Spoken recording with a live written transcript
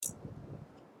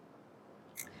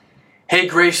Hey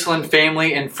Graceland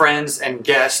family and friends and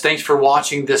guests, thanks for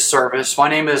watching this service. My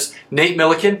name is Nate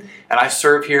Milliken and I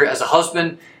serve here as a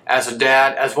husband, as a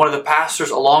dad, as one of the pastors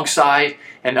alongside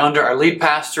and under our lead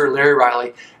pastor Larry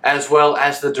Riley, as well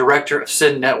as the director of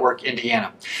Sin Network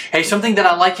Indiana. Hey, something that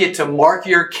I'd like you to mark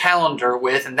your calendar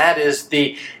with, and that is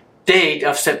the date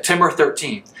of September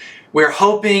 13th. We're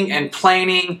hoping and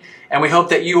planning, and we hope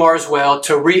that you are as well,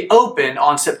 to reopen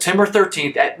on September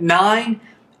 13th at 9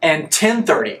 and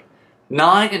 10:30.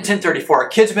 9 and 10:30 for our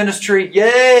kids ministry,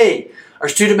 yay! Our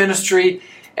student ministry,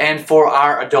 and for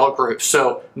our adult group.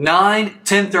 So 9,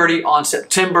 10:30 on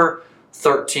September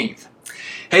 13th.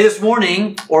 Hey, this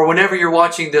morning, or whenever you're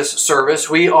watching this service,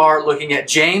 we are looking at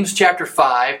James chapter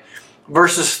 5,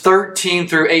 verses 13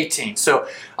 through 18. So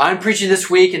I'm preaching this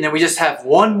week, and then we just have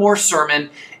one more sermon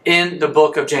in the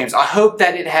book of James. I hope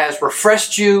that it has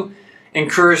refreshed you,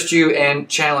 encouraged you, and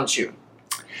challenged you.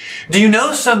 Do you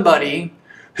know somebody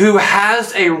who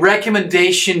has a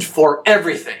recommendation for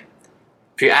everything?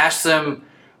 If you ask them,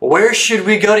 where should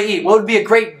we go to eat? What would be a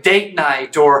great date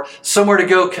night or somewhere to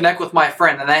go connect with my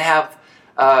friend? And they have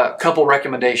a couple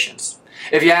recommendations.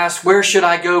 If you ask, where should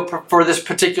I go for this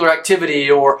particular activity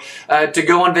or to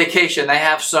go on vacation? They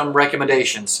have some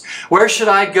recommendations. Where should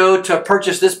I go to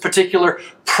purchase this particular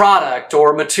product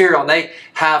or material? And they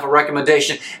have a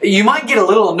recommendation. You might get a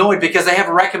little annoyed because they have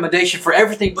a recommendation for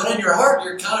everything, but in your heart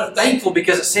you're kind of thankful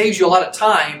because it saves you a lot of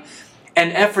time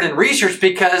and effort and research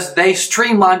because they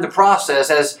streamline the process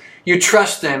as you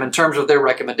trust them in terms of their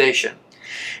recommendation.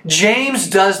 James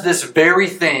does this very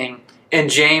thing in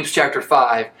James chapter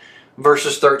 5.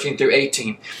 Verses 13 through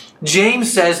 18.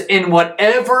 James says, in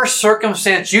whatever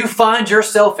circumstance you find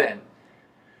yourself in,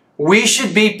 we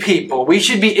should be people, we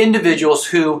should be individuals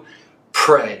who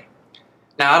pray.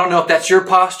 Now, I don't know if that's your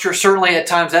posture. Certainly at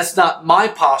times that's not my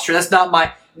posture. That's not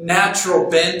my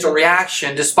natural bent or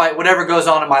reaction despite whatever goes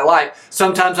on in my life.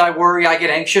 Sometimes I worry, I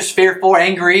get anxious, fearful,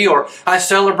 angry, or I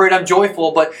celebrate, I'm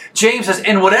joyful. But James says,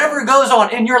 in whatever goes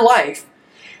on in your life,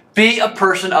 be a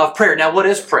person of prayer. Now, what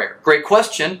is prayer? Great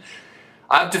question.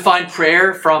 I've defined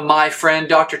prayer from my friend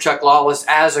Dr. Chuck Lawless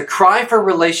as a cry for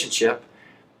relationship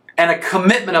and a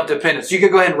commitment of dependence. You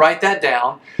could go ahead and write that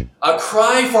down. A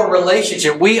cry for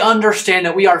relationship. We understand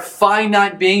that we are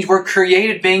finite beings, we're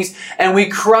created beings, and we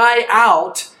cry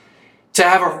out to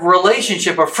have a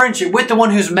relationship, a friendship with the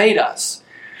one who's made us.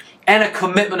 And a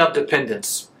commitment of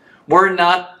dependence. We're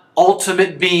not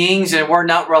ultimate beings and we're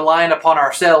not reliant upon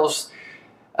ourselves.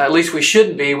 At least we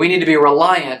shouldn't be. We need to be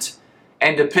reliant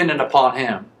and dependent upon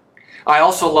Him. I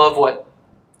also love what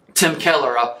Tim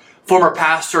Keller, a former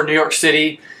pastor in New York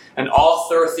City, an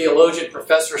author, theologian,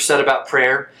 professor, said about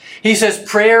prayer. He says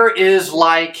prayer is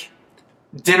like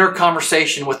dinner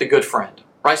conversation with a good friend.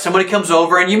 Right? Somebody comes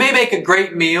over and you may make a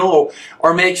great meal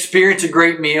or may experience a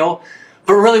great meal,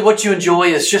 but really what you enjoy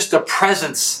is just the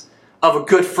presence of a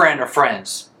good friend or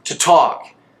friends. To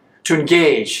talk, to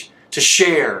engage, to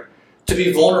share, to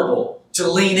be vulnerable, to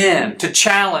lean in, to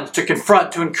challenge, to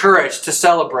confront, to encourage, to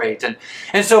celebrate.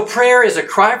 And so prayer is a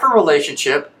cry for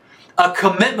relationship, a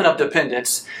commitment of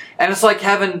dependence, and it's like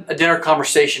having a dinner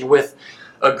conversation with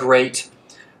a great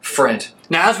friend.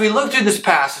 Now, as we look through this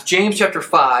passage, James chapter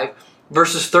 5,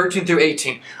 verses 13 through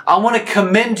 18, I want to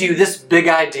commend you this big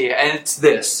idea, and it's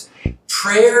this.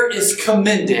 Prayer is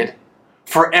commended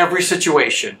for every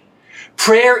situation.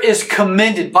 Prayer is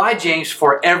commended by James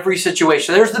for every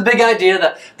situation. There's the big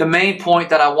idea, the main point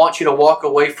that I want you to walk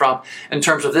away from in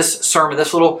terms of this sermon,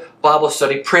 this little Bible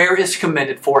study. Prayer is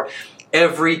commended for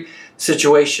every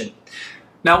situation.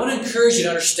 Now, I want to encourage you to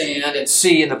understand and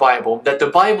see in the Bible that the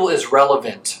Bible is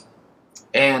relevant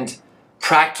and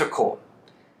practical.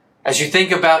 As you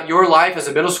think about your life as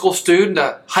a middle school student,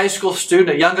 a high school student,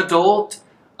 a young adult,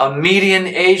 a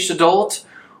median-aged adult,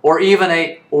 or even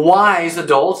a wise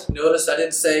adult, notice I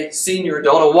didn't say senior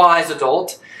adult, a wise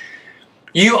adult,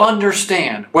 you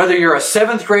understand, whether you're a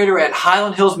 7th grader at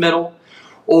Highland Hills Middle,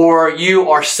 or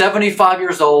you are 75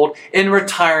 years old in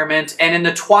retirement and in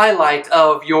the twilight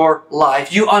of your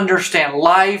life, you understand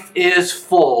life is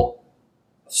full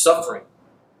of suffering,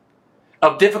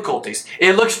 of difficulties.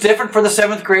 It looks different for the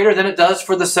 7th grader than it does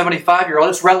for the 75-year-old.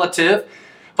 It's relative,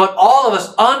 but all of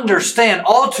us understand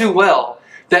all too well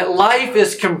that life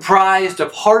is comprised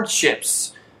of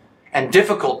hardships and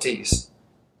difficulties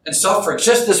and sufferings.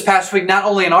 Just this past week, not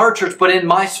only in our church, but in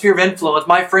my sphere of influence,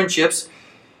 my friendships,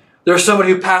 there's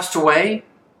somebody who passed away,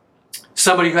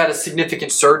 somebody who had a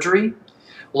significant surgery,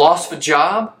 loss of a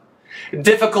job,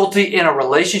 difficulty in a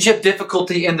relationship,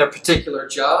 difficulty in their particular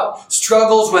job,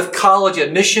 struggles with college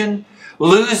admission,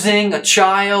 losing a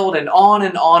child, and on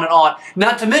and on and on.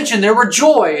 Not to mention there were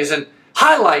joys and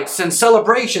highlights and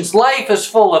celebrations. Life is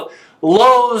full of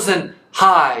lows and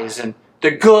highs, and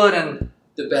the good and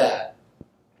the bad.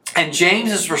 And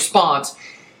James's response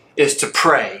is to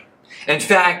pray. In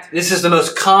fact, this is the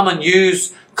most commonly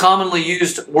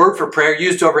used word for prayer,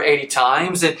 used over 80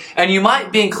 times. And you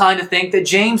might be inclined to think that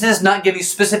James is not giving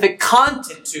specific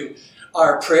content to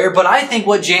our prayer, but I think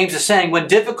what James is saying, when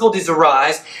difficulties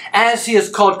arise, as he has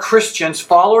called Christians,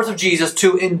 followers of Jesus,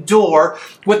 to endure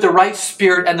with the right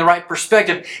spirit and the right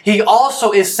perspective, he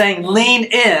also is saying lean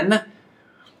in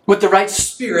with the right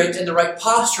spirit and the right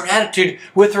posture and attitude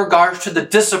with regards to the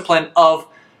discipline of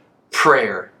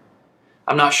prayer.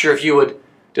 I'm not sure if you would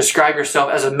describe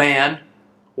yourself as a man,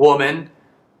 woman,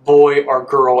 boy, or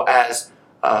girl as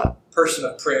a person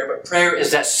of prayer, but prayer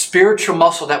is that spiritual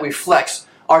muscle that we flex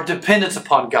our dependence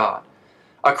upon God,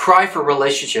 a cry for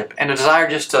relationship, and a desire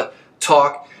just to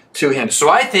talk to Him. So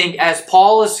I think as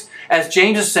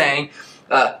James is saying,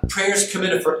 prayer is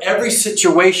committed for every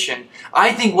situation.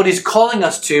 I think what he's calling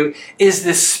us to is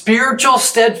this spiritual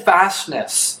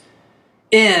steadfastness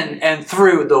in and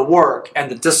through the work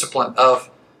and the discipline of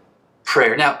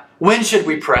prayer. Now, when should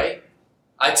we pray?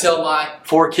 I tell my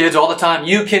 4 kids all the time,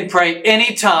 you can pray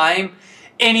anytime,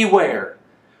 anywhere.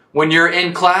 When you're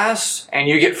in class and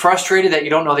you get frustrated that you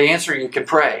don't know the answer, you can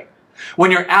pray. When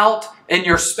you're out in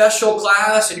your special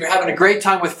class and you're having a great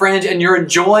time with friends and you're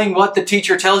enjoying what the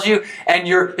teacher tells you and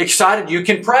you're excited, you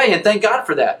can pray and thank God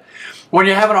for that. When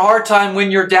you're having a hard time, when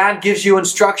your dad gives you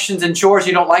instructions and chores,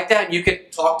 you don't like that, you can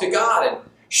talk to God and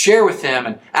share with Him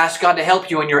and ask God to help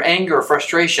you in your anger or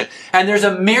frustration. And there's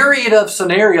a myriad of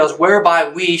scenarios whereby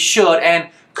we should and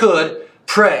could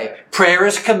pray. Prayer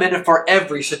is committed for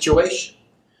every situation.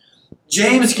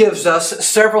 James gives us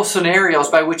several scenarios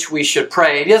by which we should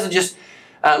pray. He doesn't just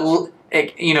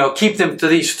keep them to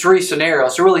these 3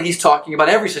 scenarios. So really, he's talking about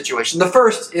every situation. The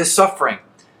first is suffering.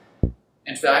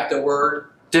 In fact, the word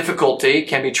difficulty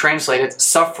can be translated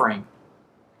suffering,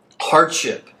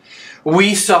 hardship.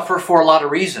 We suffer for a lot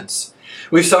of reasons.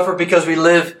 We suffer because we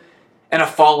live in a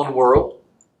fallen world.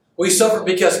 We suffer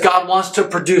because God wants to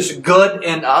produce good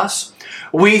in us.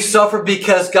 We suffer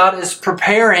because God is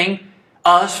preparing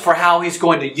us for how He's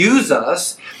going to use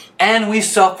us. And we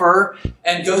suffer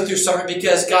and go through suffering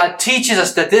because God teaches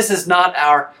us that this is not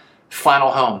our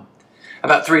final home.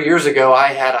 About 3 years ago, I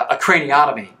had a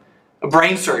craniotomy, a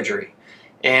brain surgery.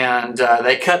 And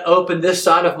they cut open this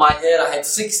side of my head. I had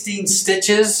 16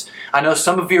 stitches. I know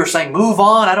some of you are saying, move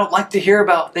on. I don't like to hear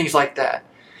about things like that.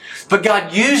 But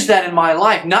God used that in my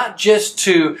life, not just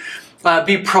to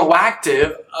be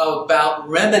proactive about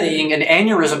remedying an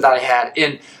aneurysm that I had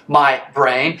in my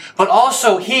brain, but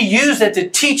also He used it to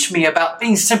teach me about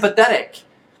being sympathetic,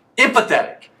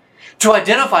 empathetic, to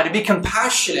identify, to be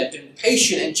compassionate and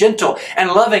patient and gentle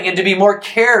and loving, and to be more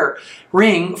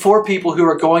caring for people who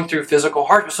are going through physical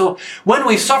hardship. So when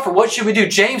we suffer, what should we do?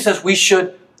 James says we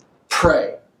should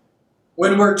pray.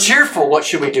 When we're cheerful, what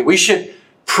should we do? We should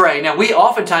pray. Now, we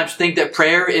oftentimes think that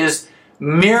prayer is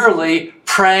merely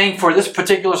praying for this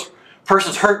particular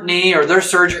person's hurt knee or their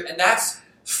surgery, and that's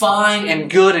fine and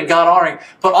good and God-honoring.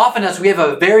 But often as we have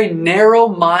a very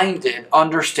narrow-minded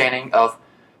understanding of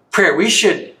prayer. We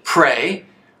should pray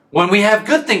when we have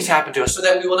good things happen to us so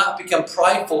that we will not become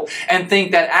prideful and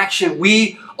think that actually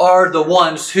we are the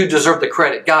ones who deserve the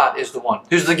credit. God is the one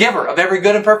who's the giver of every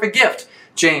good and perfect gift.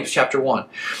 James chapter 1.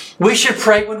 We should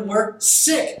pray when we're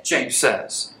sick, James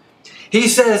says. He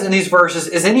says in these verses,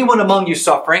 is anyone among you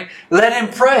suffering? Let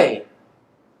him pray.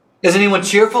 Is anyone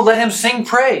cheerful? Let him sing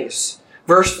praise.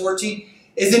 Verse 14,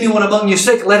 is anyone among you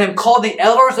sick? Let him call the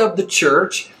elders of the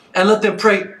church and let them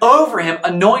pray over him,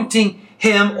 anointing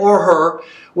him or her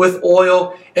with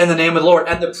oil in the name of the Lord.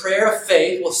 And the prayer of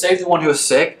faith will save the one who is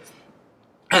sick,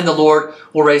 and the Lord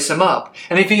will raise him up.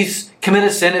 And if he's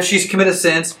committed sin, if she's committed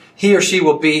sins, he or she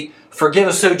will be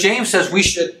forgiven. So James says we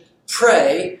should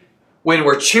pray when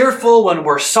we're cheerful, when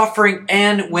we're suffering,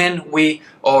 and when we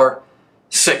are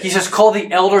sick. He says, call the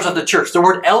elders of the church. The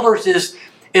word elders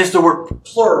is the word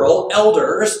plural,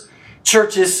 elders.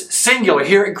 Church is singular.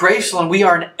 Here at Graceland, we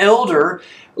are an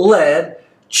elder-led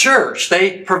church.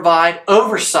 They provide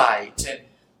oversight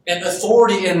and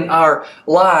authority in our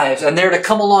lives, and they're to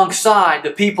come alongside the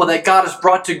people that God has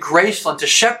brought to Graceland, to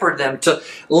shepherd them, to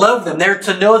love them. They're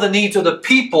to know the needs of the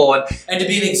people and to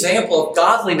be an example of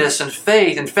godliness and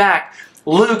faith. In fact,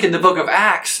 Luke in the book of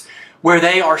Acts, where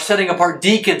they are setting apart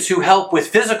deacons who help with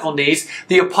physical needs,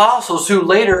 the apostles who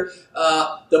later,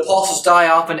 the apostles die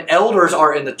off and elders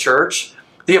are in the church.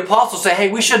 The apostles say,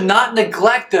 hey, we should not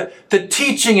neglect the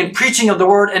teaching and preaching of the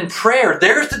word and prayer.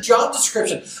 There's the job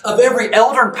description of every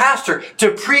elder and pastor,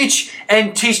 to preach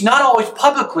and teach, not always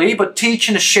publicly, but teach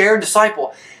and to share and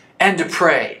disciple, and to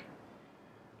pray.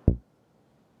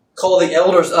 Call the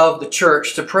elders of the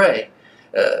church to pray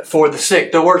for the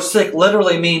sick. The word sick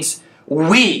literally means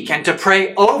weak, and to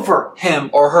pray over him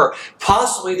or her.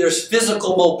 Possibly there's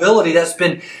physical mobility that's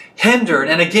been hindered.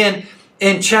 And again,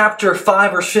 in chapter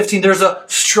 5, verse 15, there's a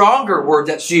stronger word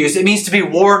that's used. It means to be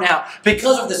worn out.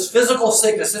 Because of this physical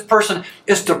sickness, this person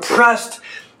is depressed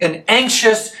and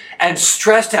anxious and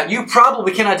stressed out. You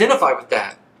probably can identify with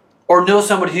that, or know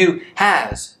somebody who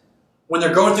has. When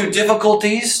they're going through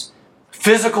difficulties,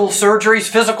 physical surgeries,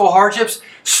 physical hardships,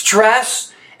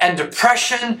 stress and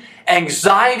depression,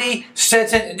 anxiety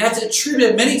sets in, and that's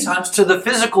attributed many times to the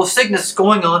physical sickness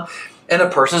going on in a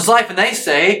person's life. And they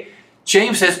say,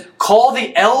 James says, call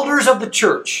the elders of the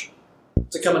church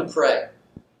to come and pray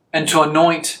and to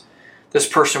anoint this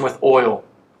person with oil.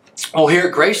 Well, here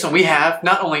at Graceland, we have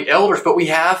not only elders, but we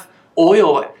have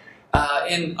oil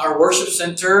in our worship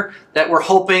center that we're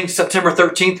hoping September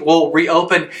 13th will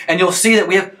reopen. And you'll see that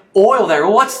we have oil there.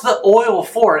 Well, what's the oil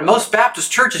for? In most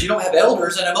Baptist churches, you don't have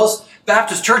elders. And in most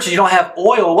Baptist churches, you don't have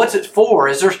oil. What's it for?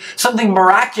 Is there something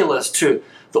miraculous to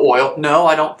the oil? No,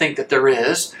 I don't think that there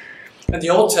is. In the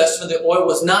Old Testament, the oil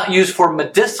was not used for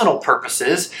medicinal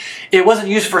purposes. It wasn't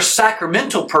used for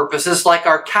sacramental purposes like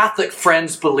our Catholic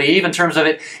friends believe, in terms of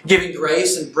it giving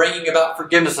grace and bringing about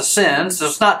forgiveness of sins. So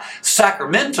it's not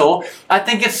sacramental. I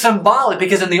think it's symbolic,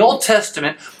 because in the Old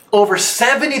Testament, over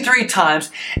 73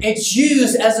 times, it's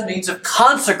used as a means of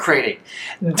consecrating,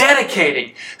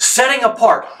 dedicating, setting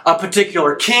apart a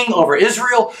particular king over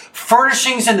Israel,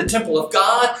 furnishings in the temple of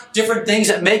God, different things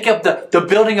that make up the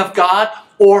building of God,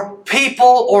 or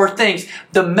people or things.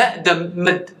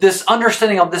 This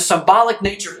understanding of this symbolic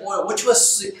nature of oil,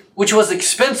 which was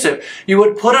expensive, you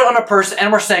would put it on a person,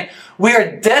 and we're saying, we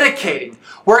are dedicating,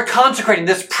 we're consecrating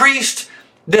this priest,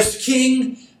 this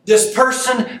king, this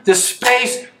person, this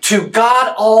space to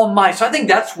God Almighty. So I think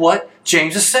that's what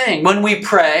James is saying. When we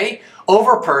pray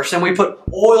over a person, we put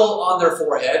oil on their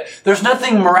forehead. There's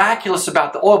nothing miraculous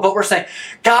about the oil, but we're saying,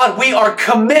 God, we are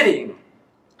committing,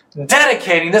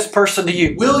 dedicating this person to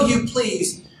you. Will you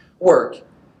please work?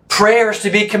 Prayers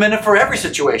to be commended for every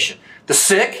situation. The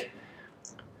sick,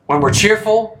 when we're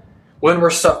cheerful, when we're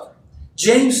suffering.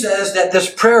 James says that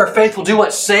this prayer of faith will do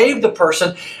what? Save the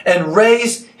person and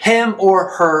raise him or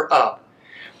her up.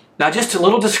 Now, just a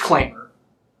little disclaimer.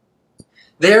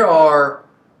 There are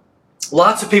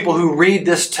lots of people who read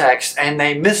this text and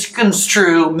they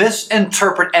misconstrue,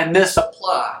 misinterpret, and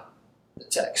misapply the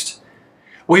text.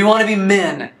 We want to be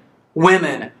men,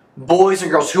 women, boys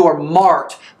and girls who are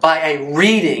marked by a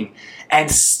reading and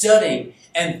studying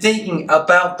and thinking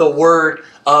about the Word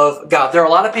of God. There are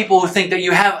a lot of people who think that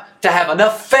you have to have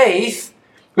enough faith,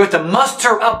 we have to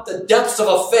muster up the depths of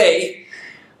a faith,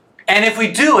 and if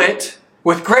we do it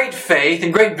with great faith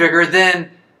and great vigor, then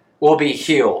we'll be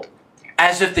healed.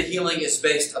 As if the healing is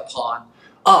based upon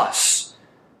us.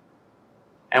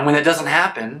 And when it doesn't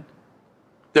happen,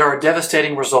 there are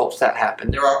devastating results that happen.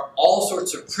 There are all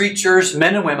sorts of preachers,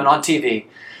 men and women on TV,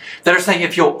 that are saying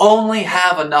if you'll only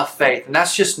have enough faith, and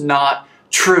that's just not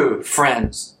true,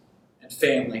 friends and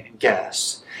family and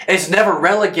guests. It's never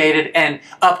relegated and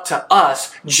up to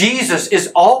us. Jesus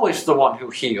is always the one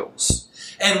who heals.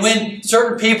 And when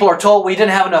certain people are told we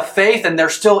didn't have enough faith and they're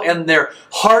still in their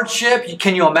hardship,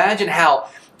 can you imagine how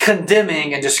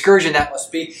condemning and discouraging that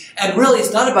must be? And really,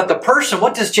 it's not about the person.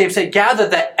 What does James say? Gather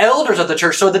the elders of the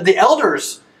church, so that the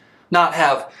elders not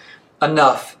have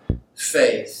enough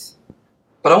faith.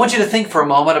 But I want you to think for a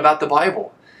moment about the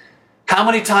Bible. How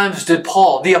many times did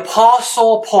Paul, the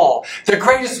Apostle Paul, the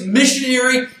greatest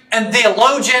missionary and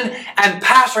theologian and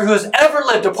pastor who has ever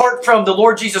lived apart from the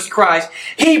Lord Jesus Christ,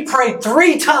 he prayed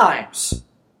 3 times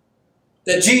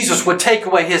that Jesus would take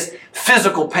away his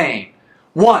physical pain.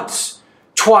 Once,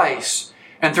 twice,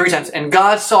 and 3 times. And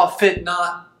God saw fit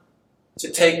not to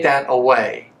take that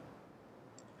away.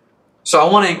 So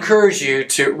I want to encourage you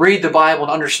to read the Bible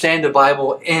and understand the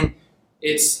Bible in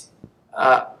its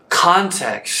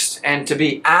context, and to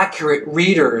be accurate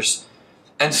readers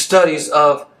and studies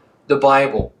of the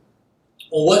Bible.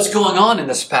 Well, what's going on in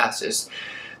this passage?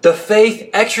 The faith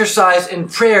exercised in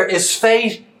prayer is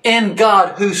faith in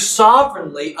God, who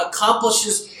sovereignly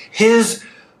accomplishes His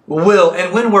will.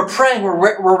 And when we're praying,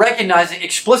 we're recognizing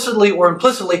explicitly or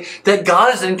implicitly that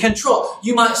God is in control.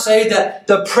 You might say that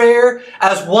the prayer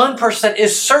as 1%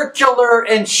 is circular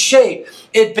in shape.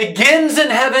 It begins in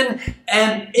heaven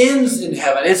and ends in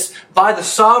heaven. It's by the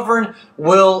sovereign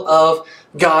will of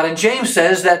God. And James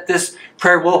says that this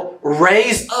prayer will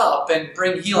raise up and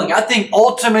bring healing. I think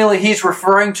ultimately he's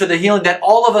referring to the healing that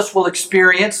all of us will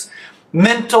experience.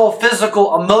 Mental,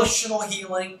 physical, emotional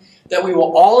healing that we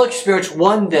will all experience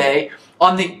one day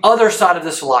on the other side of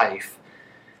this life.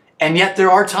 And yet there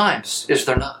are times, is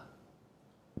there not?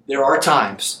 There are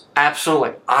times,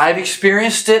 absolutely. I've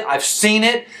experienced it, I've seen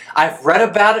it, I've read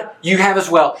about it, you have as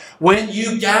well. When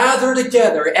you gather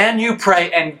together and you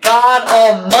pray and God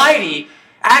Almighty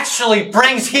actually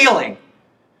brings healing.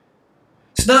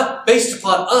 It's not based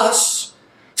upon us.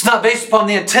 It's not based upon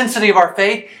the intensity of our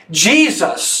faith.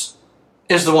 Jesus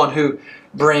is the one who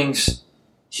brings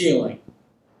healing.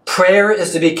 Prayer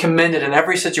is to be commended in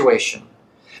every situation.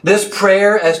 This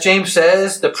prayer, as James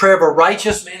says, the prayer of a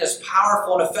righteous man is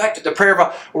powerful and effective. The prayer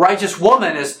of a righteous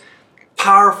woman is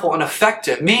powerful and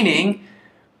effective, meaning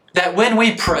that when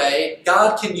we pray,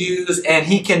 God can use and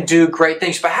He can do great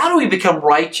things. But how do we become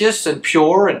righteous and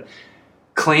pure and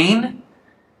clean?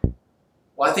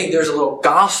 Well, I think there's a little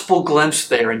gospel glimpse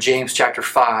there in James chapter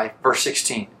 5, verse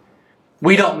 16.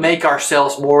 We don't make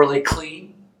ourselves morally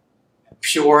clean,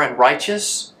 pure, and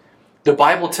righteous. The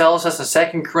Bible tells us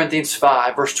in 2 Corinthians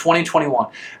 5, verse 20 and 21,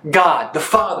 God, the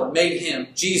Father, made Him,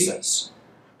 Jesus,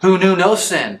 who knew no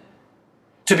sin,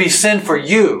 to be sin for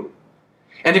you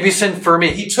and to be sin for me.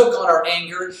 He took on our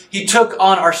anger. He took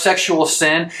on our sexual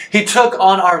sin. He took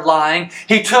on our lying.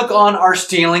 He took on our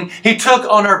stealing. He took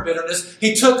on our bitterness.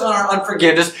 He took on our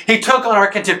unforgiveness. He took on our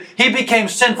contempt. He became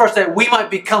sin for us that we might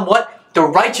become what? The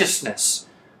righteousness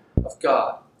of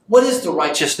God. What is the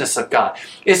righteousness of God?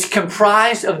 It's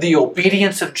comprised of the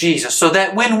obedience of Jesus, so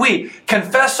that when we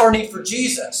confess our need for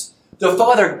Jesus, the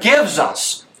Father gives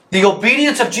us the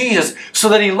obedience of Jesus so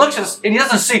that He looks at us and He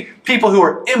doesn't see people who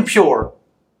are impure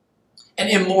and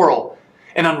immoral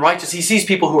and unrighteous. He sees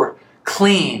people who are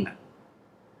clean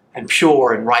and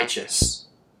pure and righteous.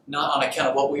 Not on account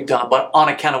of what we've done, but on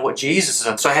account of what Jesus has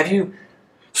done. So have you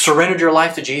surrendered your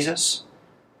life to Jesus?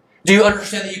 Do you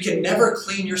understand that you can never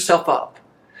clean yourself up?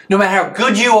 No matter how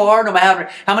good you are, no matter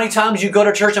how many times you go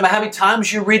to church, no matter how many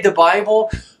times you read the Bible,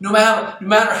 no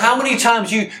matter how many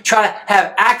times you try to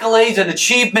have accolades and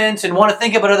achievements and want to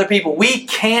think about other people, we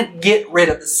can't get rid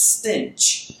of the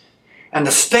stench and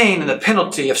the stain and the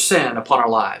penalty of sin upon our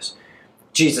lives.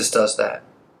 Jesus does that.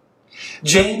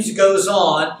 James goes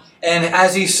on, and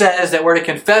as he says that we're to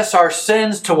confess our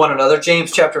sins to one another,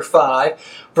 James chapter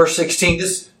 5, verse 16,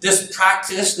 this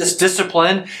practice, this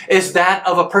discipline is that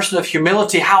of a person of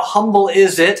humility. How humble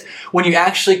is it when you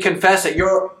actually confess that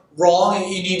you're wrong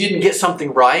and you didn't get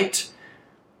something right?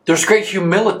 There's great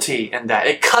humility in that.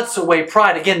 It cuts away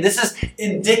pride. Again, this is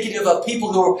indicative of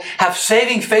people who have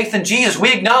saving faith in Jesus.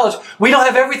 We acknowledge we don't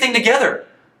have everything together.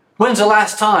 When's the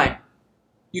last time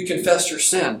you confessed your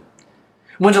sin?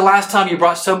 When's the last time you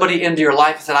brought somebody into your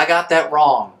life and said, I got that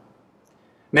wrong?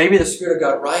 Maybe the Spirit of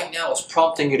God right now is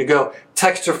prompting you to go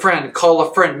text a friend, call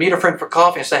a friend, meet a friend for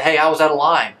coffee and say, hey, I was out of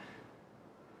line.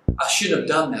 I shouldn't have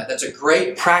done that. That's a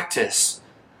great practice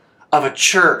of a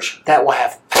church that will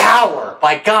have power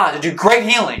by God to do great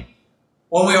healing.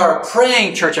 When we are a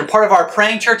praying church, and part of our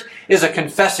praying church is a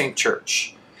confessing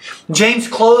church. James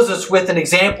closes with an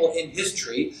example in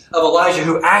history of Elijah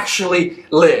who actually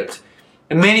lived.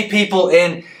 And many people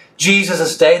in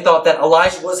Jesus' day thought that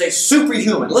Elijah was a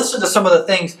superhuman. Listen to some of the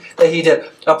things that he did.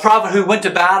 A prophet who went to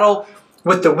battle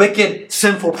with the wicked,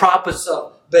 sinful prophets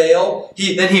of Baal.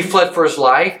 Then he fled for his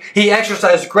life. He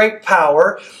exercised great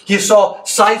power. He saw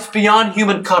sights beyond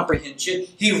human comprehension.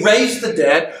 He raised the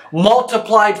dead,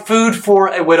 multiplied food for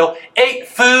a widow, ate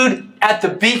food at the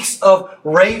beaks of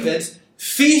ravens,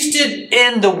 feasted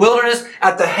in the wilderness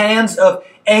at the hands of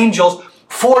angels,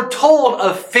 foretold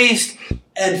of feast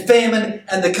and famine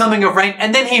and the coming of rain.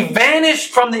 And then he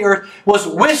vanished from the earth, was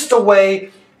whisked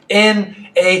away in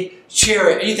a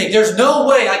chariot. And you think, there's no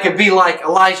way I could be like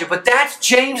Elijah. But that's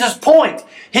James's point.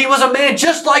 He was a man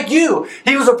just like you.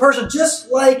 He was a person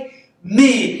just like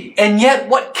me. And yet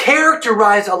what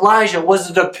characterized Elijah was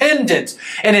a dependence,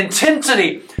 an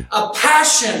intensity, a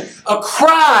passion, a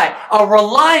cry, a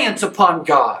reliance upon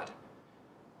God.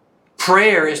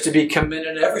 Prayer is to be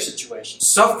commended in every situation.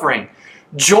 Suffering,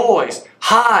 joys,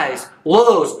 highs,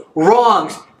 lows,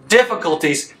 wrongs,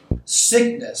 difficulties,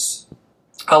 sickness.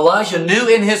 Elijah knew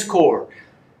in his core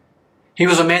he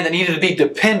was a man that needed to be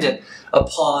dependent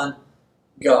upon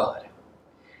God.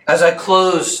 As I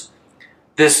close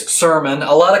this sermon,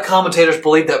 a lot of commentators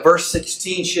believe that verse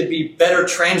 16 should be better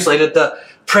translated. The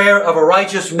prayer of a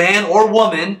righteous man or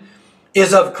woman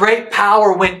is of great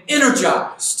power when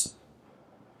energized.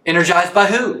 Energized by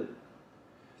who?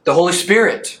 The Holy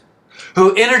Spirit,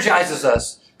 who energizes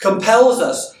us, compels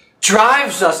us,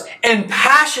 drives us,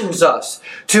 impassions us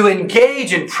to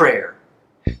engage in prayer,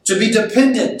 to be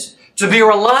dependent, to be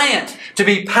reliant, to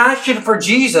be passionate for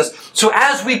Jesus. So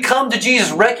as we come to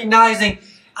Jesus, recognizing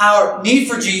our need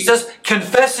for Jesus,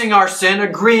 confessing our sin,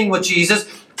 agreeing with Jesus,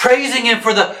 praising Him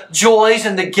for the joys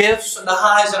and the gifts and the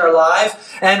highs in our lives,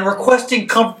 and requesting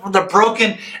comfort for the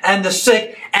broken and the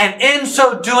sick, and in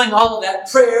so doing all of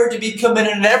that, prayer to be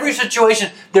committed in every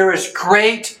situation, there is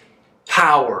great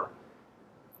power.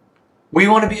 We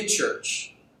want to be a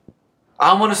church.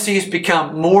 I want to see us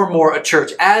become more and more a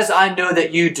church, as I know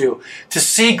that you do, to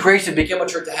see Grace to become a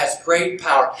church that has great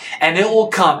power. And it will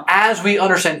come as we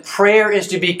understand prayer is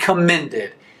to be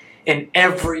commended in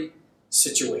every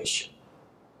situation.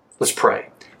 Let's pray.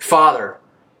 Father,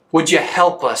 would you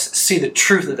help us see the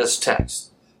truth of this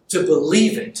text, to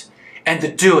believe it and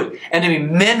to do it, and to be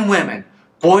men, women,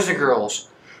 boys and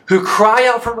girls who cry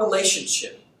out for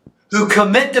relationship, who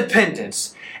commit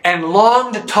dependence, and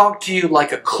long to talk to you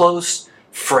like a close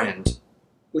friend.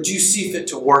 Would you see fit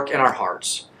to work in our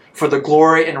hearts for the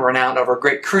glory and renown of our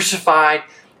great crucified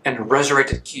and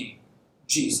resurrected King,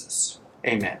 Jesus.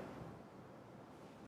 Amen.